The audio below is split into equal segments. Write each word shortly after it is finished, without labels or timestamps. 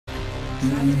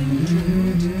Let's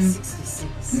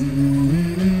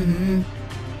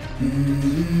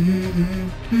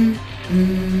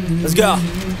go.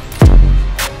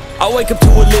 I wake up to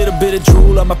a little bit of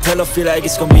drool on my pillow, feel like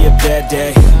it's gonna be a bad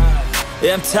day.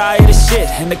 Yeah, I'm tired of shit,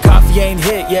 and the coffee ain't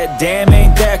hit yet, damn,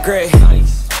 ain't that great.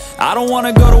 I don't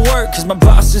wanna go to work, cause my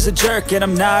boss is a jerk, and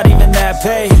I'm not even that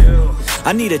paid.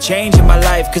 I need a change in my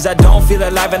life, cause I don't feel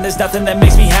alive, and there's nothing that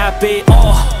makes me happy.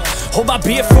 Hold my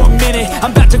beer for a minute,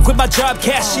 I'm about to quit my job,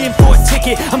 cash in for a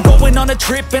ticket. I'm going on a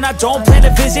trip and I don't plan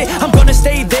to visit. I'm gonna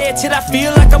stay there till I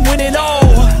feel like I'm winning,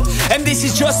 and this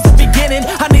is just the beginning.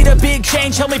 I need a big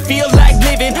change, help me feel like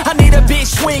living. I need a big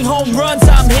swing, home runs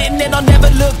I'm hitting, and I'll never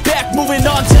look back, moving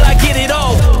on till I get it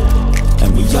all.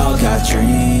 And we all got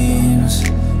dreams,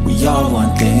 we all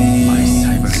want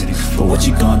things, but what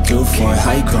you gonna do for it?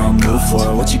 How you gonna move for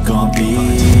it? What you gonna be?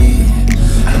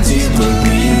 And do you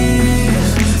believe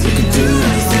you can do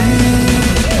anything?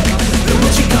 But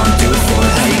what you gonna do for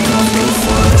it? How you gonna move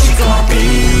for it? What you gonna be?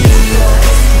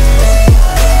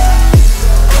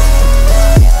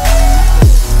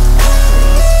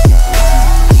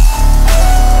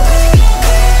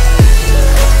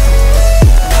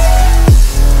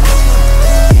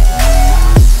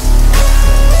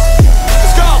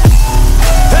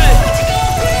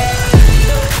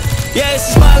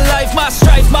 My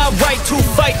strife, my right to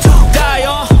fight, to die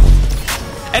on.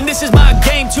 And this is my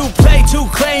game to play, to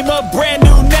claim a brand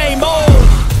new name,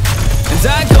 And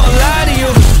I ain't gonna lie to you,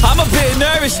 I'm a bit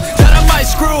nervous that I might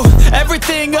screw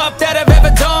everything up that I've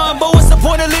ever done. But what's the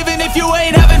point of living if you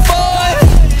ain't having fun?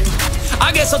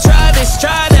 I guess I'll try this,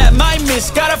 try that, might miss,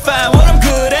 gotta find what I'm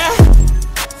good at.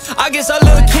 I guess I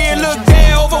look here, look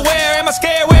there, over where am I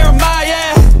scared, where am I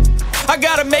at? I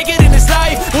gotta make it in this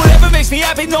life, whatever makes me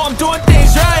happy, know I'm doing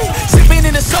things right. Sipping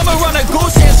in the summer on a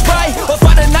goose and Sprite, or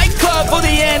find a nightclub for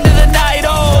the end of the night,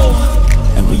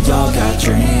 And we all got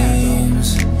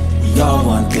dreams, we all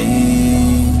want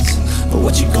things, but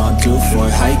what you gonna do for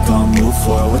it? How you gonna move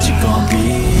for it? What you gonna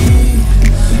be?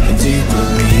 And do you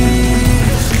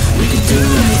believe we can do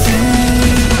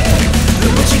anything?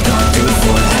 But what you gonna do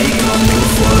for it? How you gonna move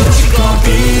for it? What you gonna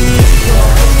be?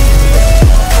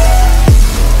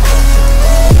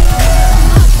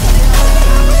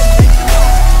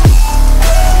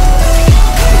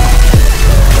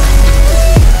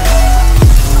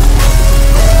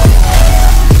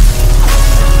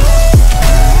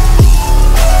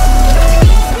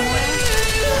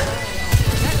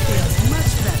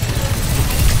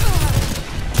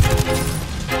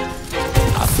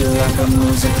 I'm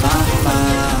losing my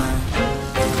mind.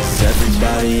 Is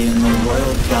everybody in the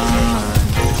world blind?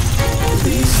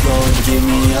 Please, Lord, give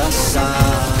me a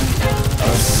sign,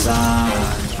 a sign.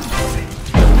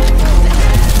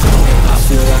 I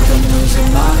feel like I'm losing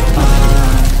my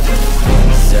mind.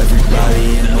 Is everybody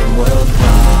in the world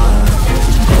blind?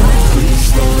 Please,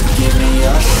 Lord, give me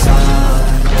a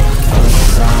sign, a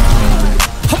sign.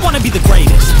 I wanna be the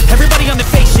greatest. Everybody on the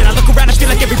fake shit. I look around and feel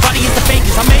like everybody is the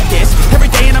fakest. I make this every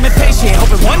day and I'm impatient,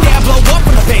 hoping one day I blow up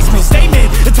from the basement. Statement,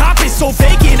 the top is so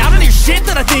vacant. I don't hear shit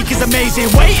that I think is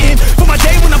amazing. Waiting for my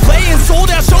day when I'm playing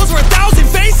sold out shows for 1,000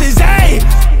 faces. Hey,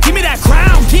 give me that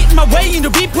crown, getting my way and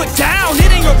to be put down. It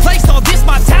ain't your place, all this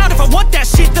my town. If I want that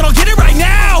shit, then I'll get it right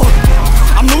now.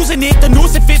 I'm losing it, the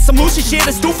noose it fits. I'm losing shit,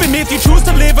 a stupid myth. You choose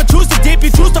to live or choose to dip. You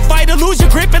choose to fight or lose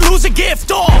your grip and lose a gift.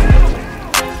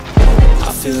 I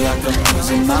feel like I'm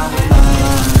losing my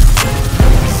mind.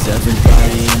 Is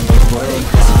everybody in the world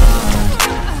blind?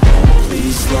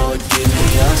 Please, Lord, give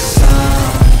me a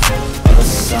sign, a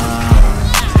sign.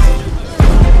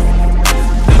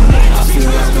 I feel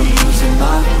like I'm losing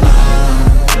my mind.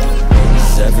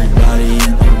 Is everybody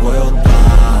in the world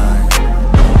blind?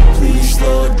 Please,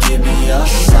 Lord, give me a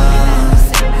sign,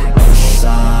 a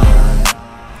sign.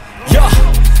 Yeah.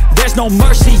 There's no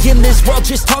mercy in this world,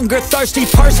 just hunger-thirsty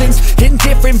persons in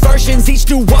different versions. Each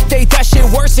new update, that shit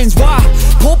worsens. Why?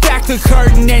 Pull back the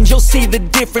curtain and you'll see the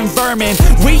different vermin.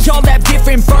 We all have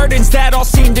different burdens that all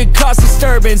seem to cause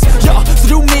disturbance. Yo, so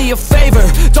do me a favor,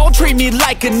 don't treat me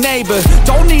like a neighbor.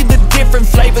 Don't need the different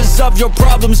flavors of your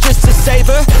problems just to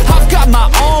savor. I've got my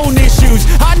own issues,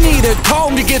 I need a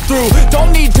comb to get through.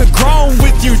 Don't need to groan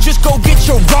with you, just go get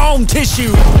your own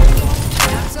tissue.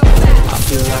 I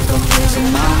feel like I'm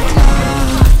losing my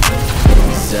mind.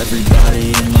 Is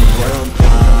everybody in the world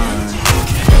blind?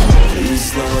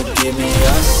 Please, Lord, give me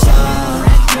a sign,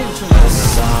 a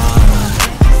sign.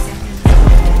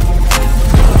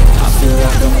 I feel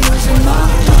like I'm losing my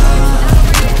mind.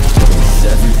 Is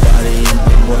everybody in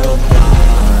the world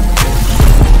blind?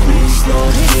 Please,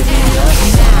 Lord, give me a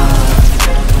sign,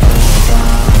 a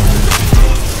sign.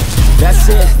 That's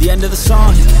it, the end of the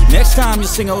song. Next time you'll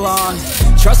sing along.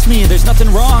 Trust me, there's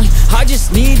nothing wrong. I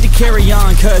just need to carry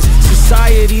on, cause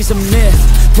society's a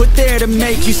myth put there to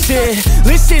make you sit.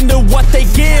 Listen to what they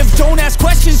give. Don't ask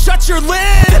questions, shut your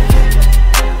lid.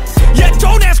 Yeah,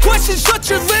 don't ask questions, shut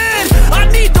your lid. I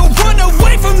need to run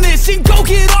away from this and go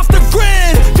get off the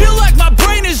grid. Feel like my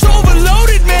brain is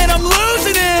overloaded, man, I'm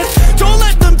losing it. Don't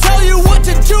let them tell you what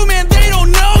to do, man, they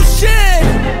don't know shit.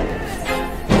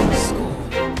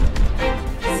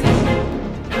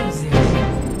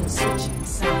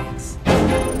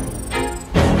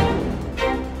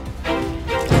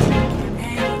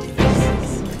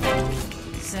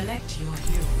 Select your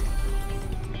hero.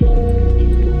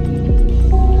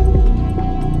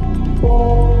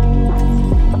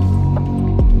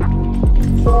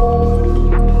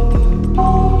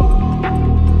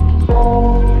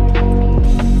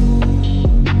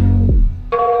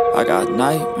 I got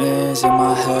nightmares in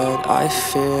my head, I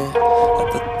fear that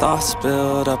the thoughts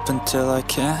build up until I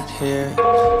can't hear,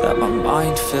 that my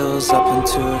mind fills up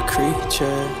into a creature,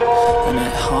 and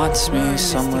it haunts me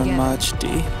somewhere much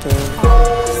deeper.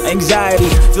 Anxiety,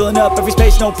 filling up every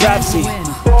space, no privacy.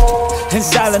 And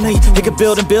silently, it could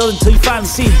build and build until you finally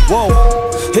see. Whoa,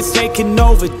 it's taking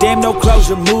over, damn no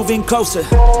closure, moving closer.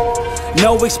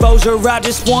 No exposure, I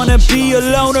just wanna be a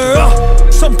loner.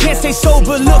 Some can't stay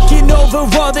sober, looking over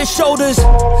all their shoulders,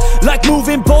 like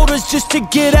moving boulders just to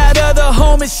get out of the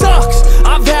home. It sucks,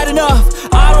 I've had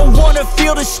enough, I don't wanna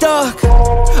feel the stuck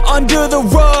under the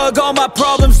rug, all my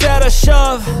problems that I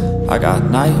shove. I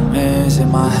got nightmares in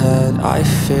my head, I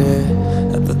fear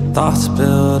that the thoughts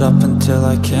build up until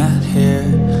I can't hear,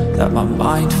 that my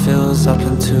mind fills up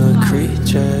into a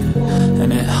creature,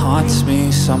 and it haunts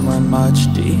me somewhere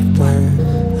much deeper.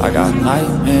 I got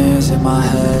nightmares in my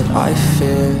head, I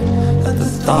fear that the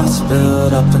thoughts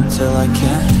build up until I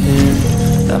can't hear,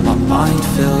 that my mind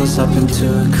fills up into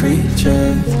a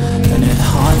creature, and it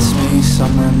haunts me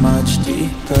somewhere much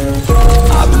deeper.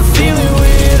 I've been feeling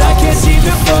weird, I can't seem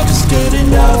to focus good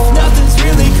enough. Nothing's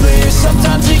really clear,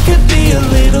 sometimes it could be a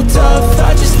little tough.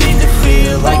 I just need to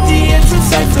feel like the end's in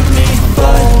sight for me,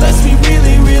 but let's be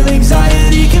really real,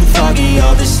 anxiety can foggy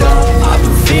all this stuff. I've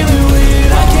been feeling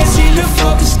weird, I can't seem to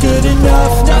focus good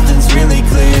enough. Nothing's really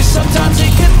clear, sometimes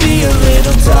it could be a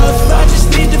little tough. I just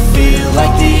need to feel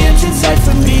like the end's in sight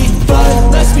for me, but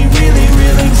let's be really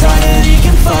real, anxiety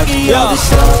can foggy all this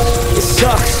stuff. It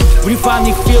sucks when you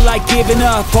finally feel like giving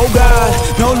up. Oh God,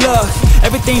 no luck,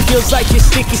 everything feels like you're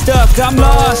sticky stuck. I'm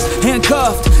lost,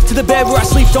 handcuffed to the bed where I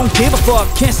sleep, don't give a fuck.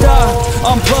 Can't stop,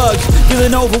 unplugged,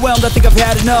 feeling overwhelmed, I think I've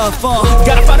had enough.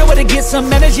 Gotta find a way to get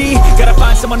some energy, gotta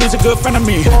find someone who's a good friend of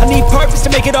me. I need purpose to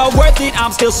make it all worth it,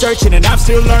 I'm still searching and I'm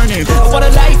still learning. I want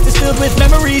a life that's filled with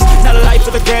memories, not a life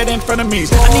with a regret in front of me.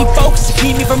 I need focus to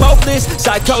keep me from hopeless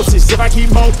psychosis if I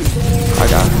keep moping. I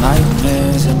got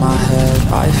nightmares in my head,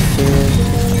 I fear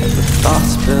that the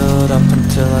thoughts build up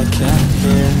until I can't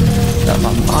hear, that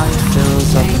my mind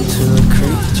fills up into a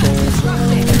creature,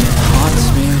 and it haunts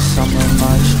me somewhere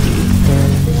much deeper.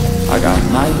 I got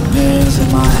nightmares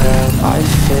in my head, I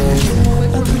fear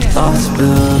that the thoughts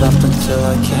build up until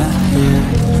I can't hear,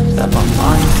 that my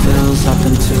mind fills up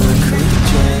into a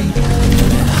creature,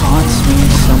 and it haunts me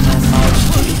somewhere much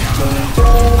deeper.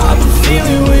 I've been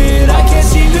feeling weird, I can't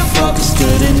seem to focus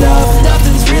good enough.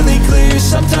 Nothing's really clear,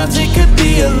 sometimes it could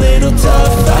be a little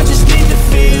tough. I just need to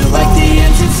feel like the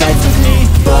end's in sight for me,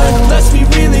 but let's be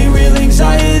really real,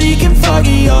 anxiety can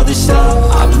foggy all this stuff.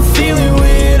 I've been feeling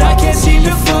weird, I can't seem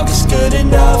to focus good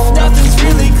enough. Nothing's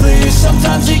really clear,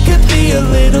 sometimes it could be a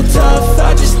little tough.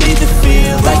 I just need to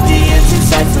feel like the end's in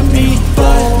sight for me,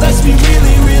 but let's be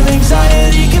really real,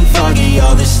 anxiety can foggy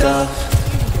all this stuff.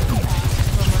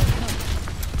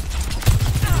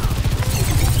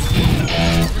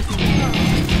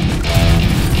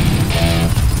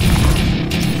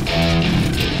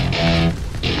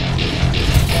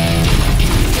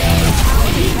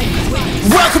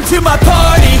 Welcome to my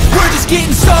party, we're just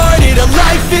getting started. A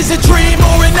life is a dream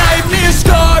or a nightmare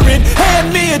scarring.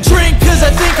 Hand me a drink